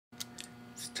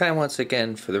It's time once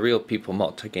again for the Real People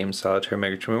multi-game solitaire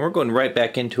mega tournament. We're going right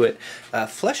back into it.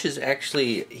 Flesh is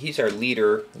actually, he's our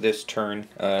leader this turn,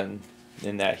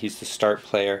 in that he's the start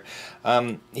player.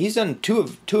 He's done two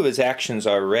of his actions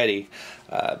already,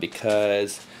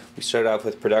 because we started off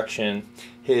with production.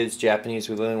 His Japanese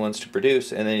were the only ones to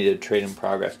produce, and then he did trade in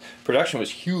progress. Production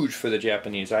was huge for the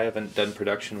Japanese. I haven't done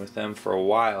production with them for a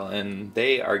while, and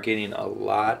they are getting a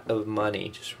lot of money,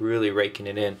 just really raking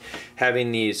it in.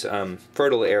 Having these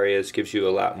fertile areas gives you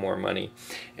a lot more money.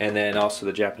 And then also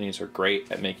the Japanese are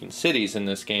great at making cities in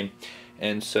this game,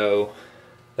 and so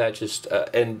that just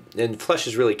and Flesh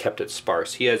has really kept it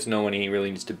sparse. He has no one he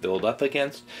really needs to build up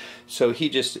against, so he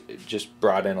just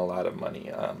brought in a lot of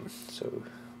money. So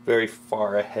very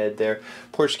far ahead there.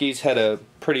 Portuguese had a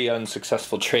pretty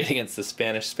unsuccessful trade against the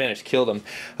Spanish. Spanish killed them.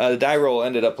 The die roll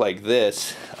ended up like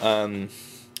this. The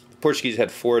Portuguese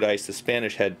had 4 dice. The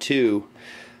Spanish had 2.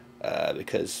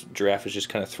 Because Giraffe was just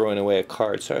kind of throwing away a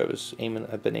card. So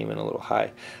I've been aiming a little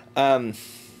high.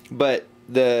 But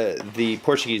the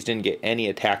Portuguese didn't get any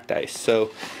attack dice. So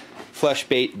Flesh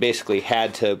basically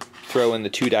had to throw in the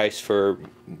 2 dice for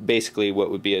basically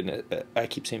what would be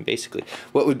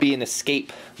what would be an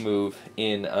escape move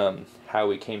in how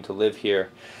we came to live here,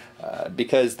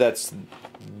 because that's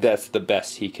the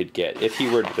best he could get. If he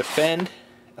were to defend,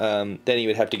 then he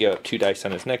would have to give up 2 dice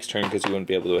on his next turn because he wouldn't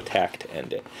be able to attack to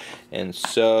end it. And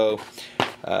so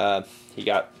he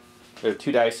got rid of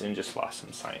 2 dice and just lost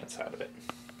some science out of it.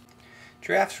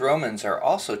 Giraffe's Romans are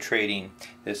also trading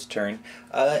this turn,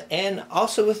 and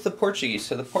also with the Portuguese.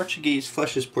 So the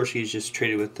Flesh's Portuguese just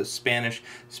traded with the Spanish.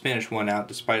 The Spanish won out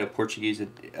despite a Portuguese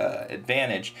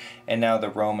advantage, and now the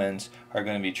Romans are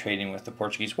going to be trading with the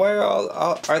Portuguese. Why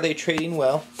are they trading?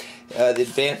 Well,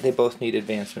 they both need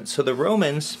advancement. So the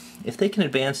Romans, if they can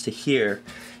advance to here,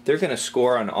 they're going to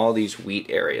score on all these wheat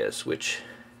areas, which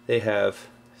they have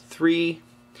 3.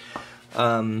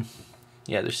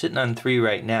 Yeah, they're sitting on 3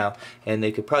 right now, and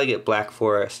they could probably get Black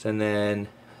Forest, and then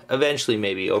eventually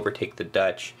maybe overtake the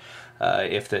Dutch,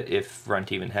 if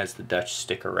Runt even has the Dutch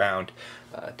stick around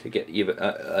to get even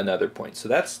another point. So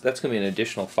that's going to be an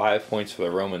additional 5 points for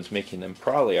the Romans, making them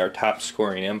probably our top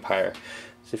scoring empire.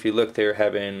 So if you look, they're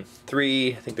having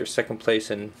 3. I think they're second place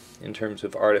in terms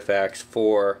of artifacts,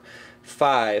 4,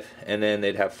 5, and then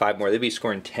they'd have 5 more. They'd be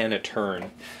scoring 10 a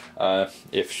turn.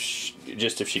 If she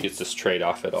gets this trade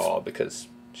off at all, because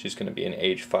she's going to be in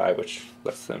age 5, which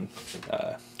lets them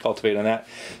cultivate on that.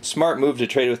 Smart move to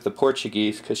trade with the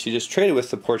Portuguese, because she just traded with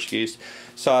the Portuguese,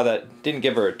 saw that didn't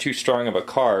give her too strong of a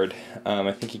card.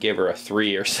 I think he gave her a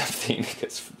 3 or something,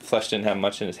 because Flesh didn't have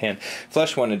much in his hand.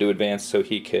 Flesh wanted to advance so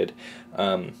he could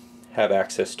have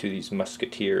access to these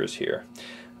musketeers here.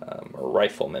 Or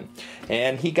riflemen,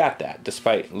 and he got that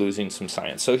despite losing some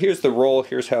science. So here's the roll.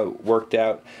 Here's how it worked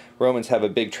out. Romans have a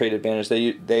big trade advantage.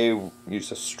 They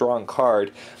use a strong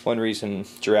card. One reason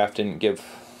Giraffe didn't give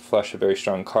Flesh a very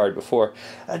strong card before.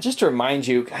 Just to remind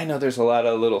you, I know there's a lot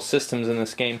of little systems in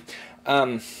this game.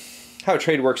 How a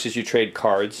trade works is you trade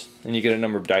cards, and you get a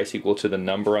number of dice equal to the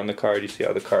number on the card. You see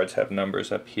how the cards have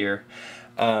numbers up here,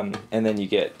 and then you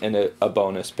get a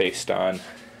bonus based on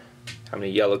how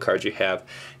many yellow cards you have,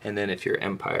 and then if you're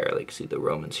Empire, like see the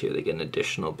Romans here, they get an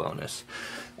additional bonus.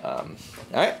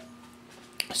 Alright,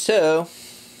 so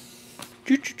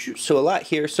a lot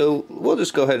here, so we'll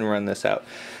just go ahead and run this out.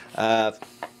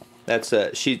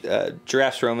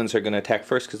 Giraffe's Romans are going to attack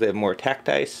first because they have more attack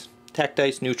dice,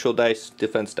 neutral dice,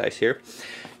 defense dice here.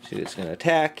 She's going to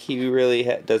attack. He really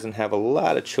doesn't have a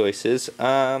lot of choices.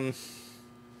 Yeah,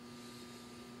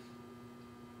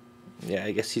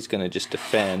 I guess he's going to just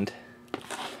defend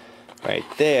right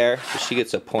there, so she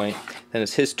gets a point. Then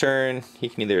it's his turn. He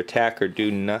can either attack or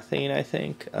do nothing, I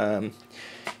think. He's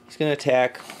going to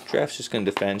attack. Giraffe's just going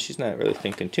to defend. She's not really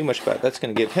thinking too much about it. That's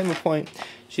going to give him a point.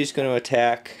 She's going to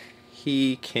attack.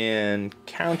 He can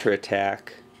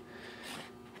counterattack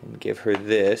and give her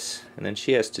this, and then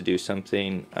she has to do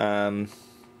something. I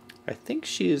think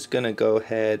she is going to go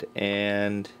ahead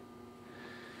and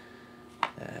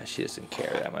she doesn't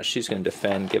care that much. She's going to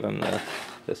defend, give him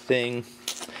the thing,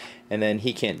 and then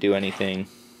he can't do anything,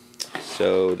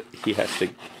 so he has to,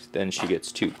 then she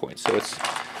gets 2 points. So it's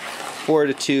 4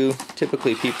 to 2.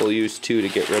 Typically people use 2 to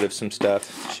get rid of some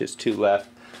stuff. She has 2 left.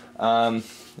 And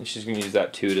she's going to use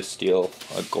that 2 to steal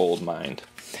a gold mine.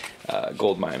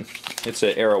 It's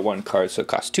an Arrow 1 card, so it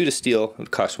costs 2 to steal,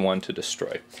 it costs 1 to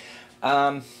destroy.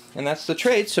 And that's the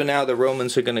trade. So now the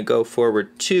Romans are going to go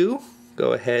forward 2.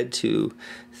 Go ahead to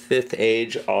 5th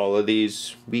age. All of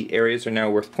these wheat areas are now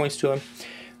worth points to him.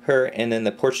 her, and then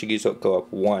the Portuguese will go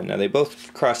up 1. Now they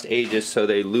both crossed ages, so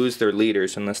they lose their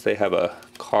leaders unless they have a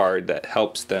card that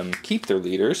helps them keep their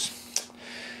leaders.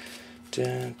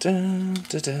 Dun, dun,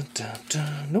 dun, dun, dun,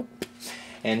 dun. Nope.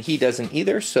 And he doesn't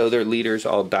either, so their leaders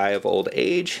all die of old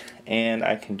age, and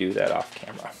I can do that off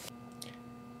camera.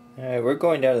 Alright, we're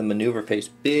going down to the maneuver phase.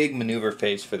 Big maneuver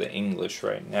phase for the English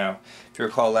right now. If you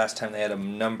recall, last time they had a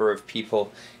number of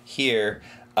people here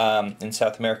in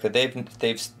South America.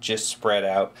 They've just spread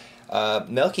out.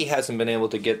 Melky hasn't been able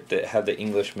to have the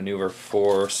English maneuver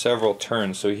for several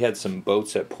turns, so he had some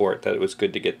boats at port that it was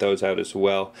good to get those out as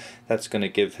well. That's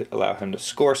going to allow him to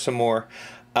score some more.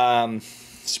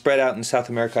 Spread out in South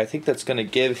America, I think that's going to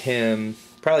give him,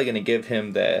 probably going to give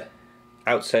him the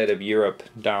outside of Europe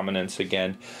dominance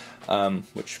again,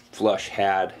 which Flush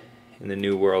had in the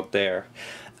New World there.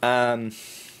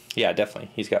 Yeah, definitely.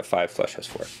 He's got 5, Flush has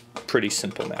 4. Pretty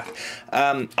simple math.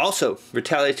 Also,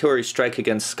 retaliatory strike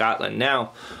against Scotland.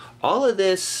 Now, all of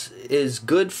this is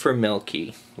good for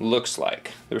Milky, looks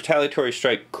like. The retaliatory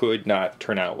strike could not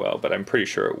turn out well, but I'm pretty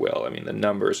sure it will. I mean, the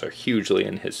numbers are hugely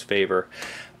in his favor.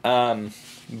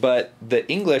 But the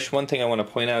English, one thing I want to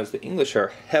point out is the English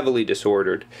are heavily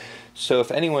disordered. So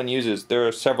if anyone uses, there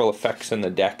are several effects in the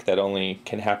deck that only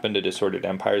can happen to disordered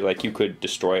empires. Like you could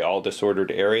destroy all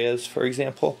disordered areas, for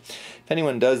example. If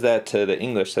anyone does that to the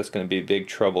English, that's going to be big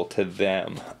trouble to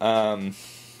them.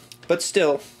 But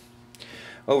still,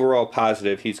 overall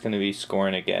positive, he's going to be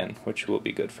scoring again, which will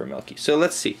be good for Milky. So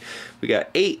let's see. We got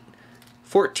 8,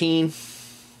 14.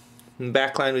 In the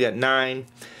back line, we got 9,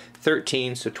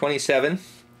 13, so 27.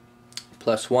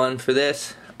 Plus 1 for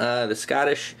this. The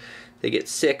Scottish, they get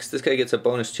 6. This guy gets a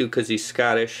bonus 2 because he's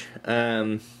Scottish.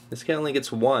 This guy only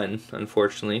gets 1,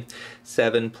 unfortunately.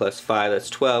 7 plus 5, that's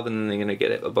 12, and then they're going to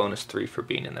get a bonus 3 for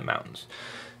being in the mountains.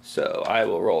 So I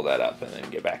will roll that up and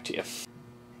then get back to you.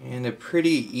 And a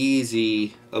pretty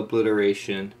easy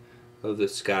obliteration of the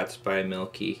Scots by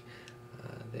Milky.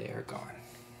 They are gone.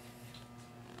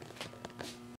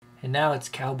 And now it's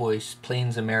Cowboys,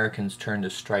 Plains Americans' turn to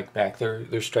strike back.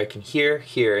 They're striking here,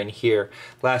 here, and here.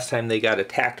 Last time they got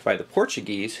attacked by the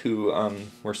Portuguese, who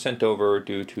were sent over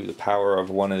due to the power of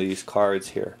one of these cards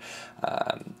here.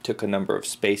 Took a number of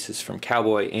spaces from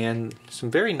Cowboy, and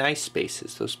some very nice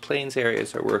spaces. Those Plains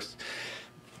areas are worth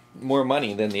more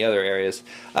money than the other areas,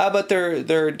 but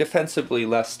they're defensively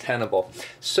less tenable.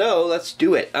 So let's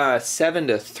do it.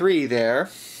 7-3 there.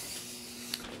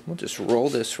 We'll just roll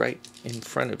this right in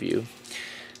front of you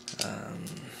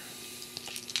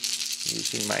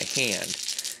using my hand.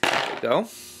 There we go.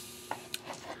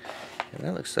 And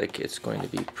that looks like it's going to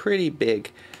be pretty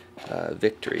big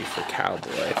victory for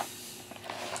Cowboy.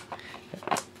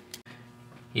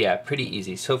 Yeah, pretty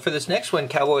easy. So for this next one,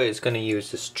 Cowboy is going to use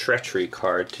this Treachery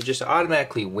card to just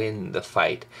automatically win the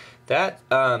fight. That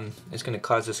is going to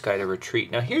cause this guy to retreat.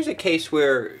 Now here's a case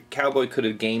where Cowboy could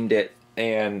have gamed it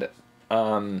and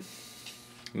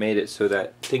made it so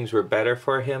that things were better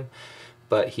for him,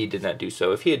 but he did not do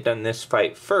so. If he had done this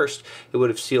fight first, it would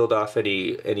have sealed off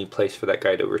any place for that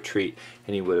guy to retreat,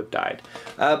 and he would have died.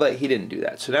 But he didn't do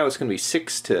that. So now it's going to be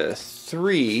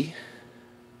 6-3.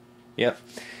 Yep.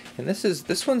 And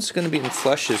this one's going to be in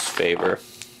Flush's favor.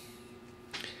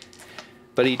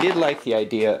 But he did like the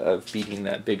idea of beating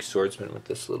that big swordsman with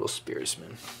this little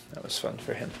spearsman. That was fun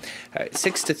for him. Alright,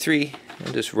 6-3.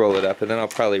 I'll just roll it up, and then I'll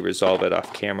probably resolve it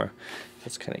off camera.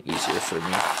 That's kind of easier for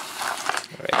me.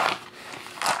 Alright.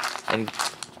 And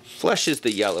Flush is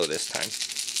the yellow this time.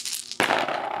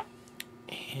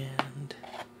 And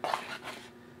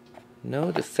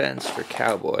no defense for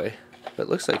Cowboy. But it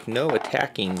looks like no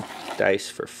attacking dice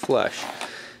for Flush.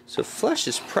 So Flush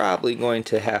is probably going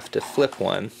to have to flip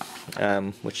one,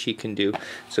 which he can do.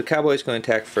 So Cowboy's going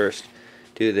to attack first,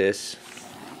 do this.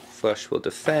 Flush will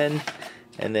defend,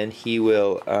 and then he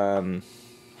will,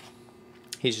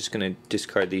 he's just going to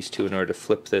discard these two in order to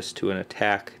flip this to an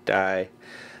attack die,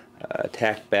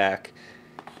 attack back.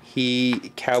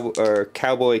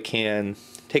 Cowboy can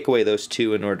take away those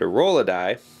two in order to roll a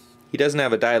die. He doesn't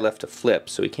have a die left to flip,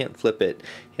 so he can't flip it.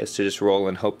 He has to just roll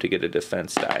and hope to get a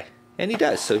defense die. And he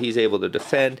does, so he's able to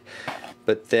defend,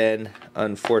 but then,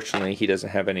 unfortunately, he doesn't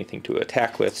have anything to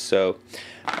attack with, so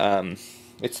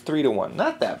it's 3-1.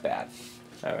 Not that bad.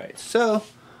 Alright, so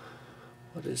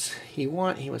what does he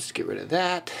want? He wants to get rid of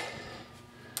that.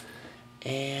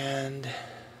 And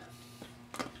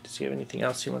does he have anything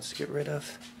else he wants to get rid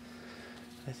of?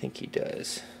 I think he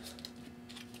does.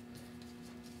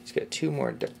 He's got two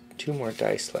more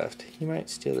dice left. He might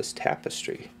steal this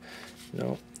tapestry.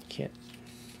 No, can't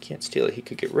steal it. He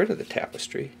could get rid of the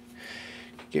tapestry.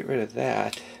 Get rid of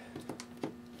that.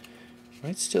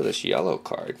 Might steal this yellow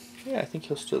card. Yeah, I think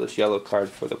he'll steal this yellow card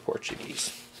for the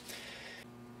Portuguese.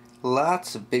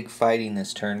 Lots of big fighting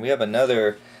this turn. We have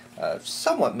another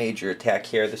somewhat major attack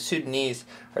here. The Sudanese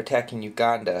are attacking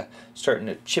Uganda, starting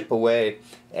to chip away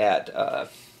at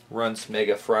Runt's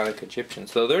Mega Pharaonic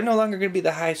Egyptians. So they're no longer going to be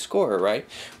the high scorer, right?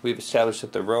 We've established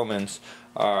that the Romans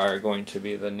are going to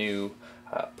be the new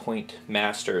point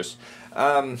masters.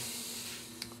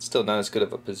 Still not as good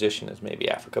of a position as maybe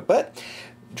Africa, but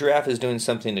Giraffe is doing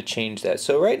something to change that.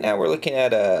 So right now we're looking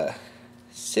at a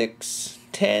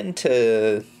 6-10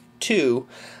 to 2.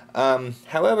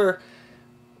 However,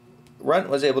 Runt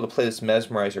was able to play this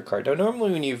Mesmerizer card. Now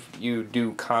normally when you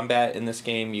do combat in this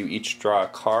game, you each draw a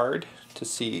card to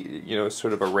see, you know,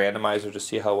 sort of a randomizer to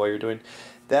see how well you're doing.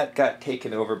 That got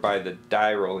taken over by the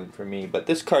die rolling for me, but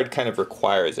this card kind of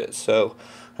requires it. So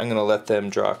I'm going to let them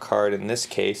draw a card in this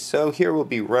case. So here will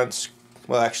be Runt's.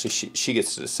 Well, actually, she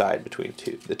gets to decide between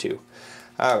the two.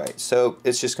 Alright, so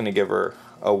it's just going to give her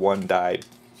a 1 die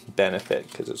benefit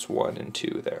because it's 1 and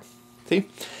 2 there. See?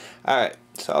 Alright,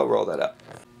 so I'll roll that up.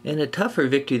 And a tougher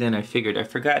victory than I figured. I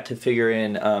forgot to figure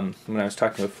in, when I was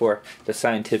talking before, the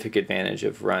scientific advantage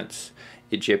of Runt's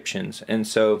Egyptians. And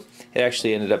so it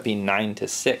actually ended up being 9 to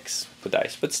 6 with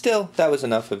dice. But still, that was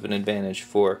enough of an advantage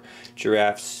for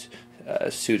Giraffe's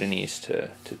Sudanese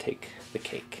to take the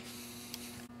cake.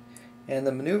 And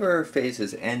the maneuver phase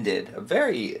has ended. A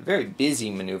very, very busy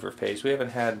maneuver phase. We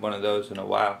haven't had one of those in a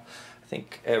while. I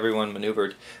think everyone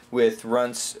maneuvered with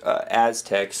Runt's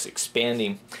Aztecs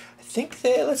expanding. I think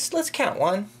let's count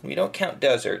one. We don't count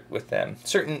desert with them.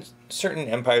 Certain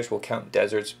empires will count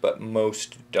deserts, but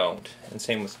most don't. And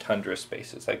same with tundra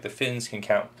spaces. Like the Finns can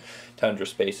count tundra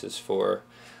spaces for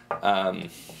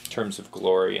terms of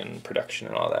glory and production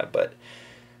and all that, but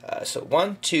so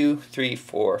 1, 2, 3,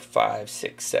 4, 5,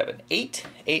 6, 7, 8.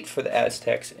 8 for the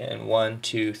Aztecs, and 1,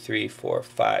 2, 3, 4,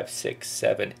 5, 6,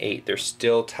 7, 8. They're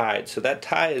still tied. So that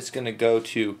tie is going to go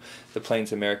to the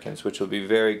Plains Americans, which will be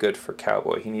very good for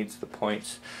Cowboy. He needs the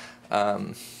points. But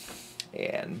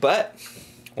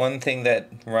one thing that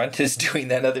Runt is doing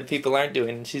that other people aren't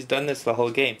doing, and she's done this the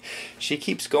whole game, she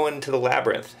keeps going to the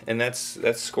labyrinth, and that's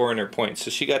scoring her points. So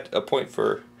she got a point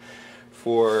for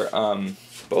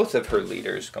both of her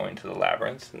leaders going to the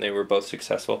labyrinth, and they were both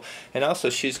successful. And also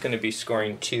she's going to be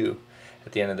scoring 2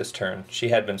 at the end of this turn. She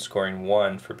had been scoring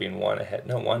 1 for being 1 ahead.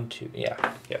 No, 1, 2.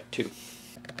 Yeah, 2.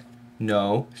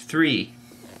 No, 3.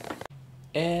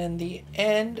 And the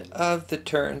end of the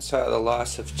turn saw the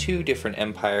loss of 2 different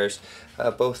empires,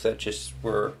 both that just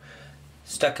were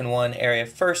stuck in one area.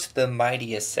 First, the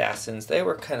Mighty Assassins. They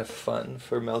were kind of fun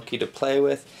for Melky to play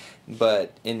with,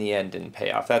 but in the end didn't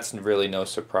pay off. That's really no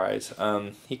surprise.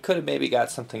 He could have maybe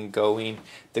got something going.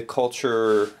 The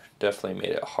culture definitely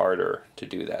made it harder to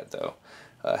do that, though.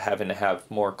 Having to have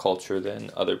more culture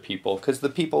than other people, because the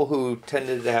people who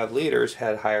tended to have leaders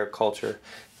had higher culture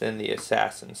than the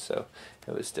assassins, so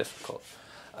it was difficult.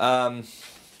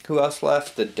 Who else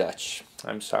left? The Dutch.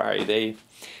 I'm sorry, they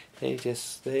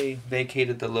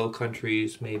vacated the Low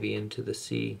Countries, maybe into the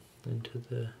sea, into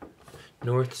the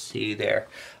North Sea there.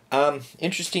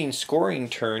 Interesting scoring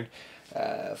turn.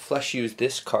 Flesh used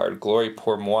this card, Glory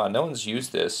pour moi. No one's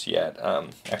used this yet.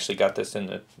 Actually got this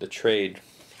in the trade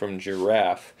from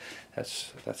Giraffe.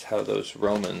 That's how those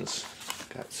Romans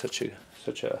got such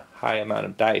a high amount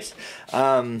of dice,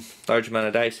 large amount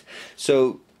of dice.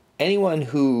 So anyone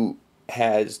who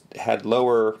has had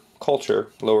lower culture,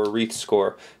 lower wreath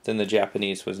score than the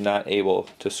Japanese was not able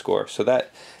to score. So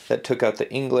that took out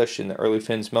the English and the early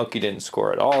Finns. Melky didn't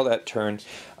score at all that turn.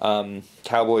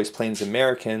 Cowboys, Plains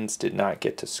Americans did not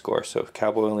get to score. So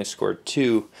Cowboy only scored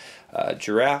 2.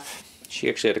 Giraffe, she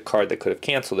actually had a card that could have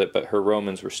canceled it, but her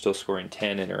Romans were still scoring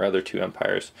 10, and her other 2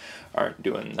 empires aren't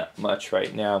doing that much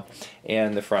right now.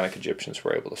 And the Pharaonic Egyptians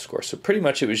were able to score. So pretty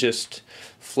much it was just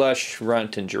Flush,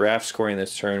 Runt, and Giraffe scoring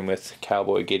this turn, with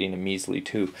Cowboy getting a measly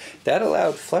 2. That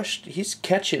allowed Flush, he's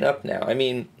catching up now. I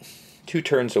mean, 2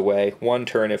 turns away, 1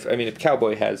 turn. If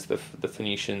Cowboy has the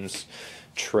Phoenicians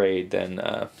trade, then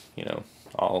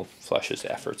all Flush's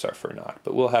efforts are for naught.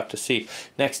 But we'll have to see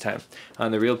next time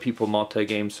on the Real People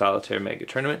Multi-Game Solitaire Mega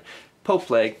Tournament, Pope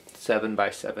Leg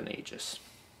 7x7 Aegis.